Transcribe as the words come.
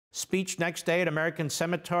Speech next day at American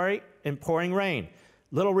Cemetery in pouring rain.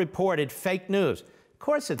 Little reported fake news. Of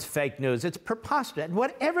course it's fake news. It's preposterous. And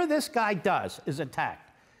whatever this guy does is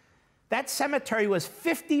attacked. That cemetery was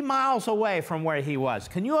 50 miles away from where he was.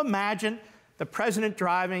 Can you imagine the president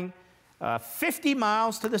driving 50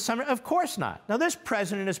 miles to the cemetery? Of course not. Now, this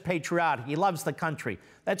president is patriotic. He loves the country.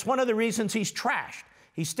 That's one of the reasons he's trashed.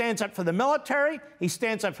 He stands up for the military. He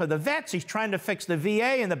stands up for the vets. He's trying to fix the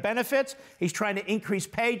VA and the benefits. He's trying to increase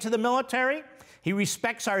pay to the military. He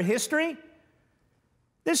respects our history.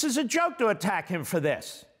 This is a joke to attack him for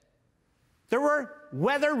this. There were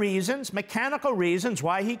weather reasons, mechanical reasons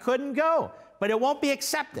why he couldn't go, but it won't be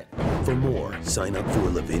accepted. For more, sign up for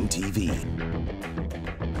LevinTV.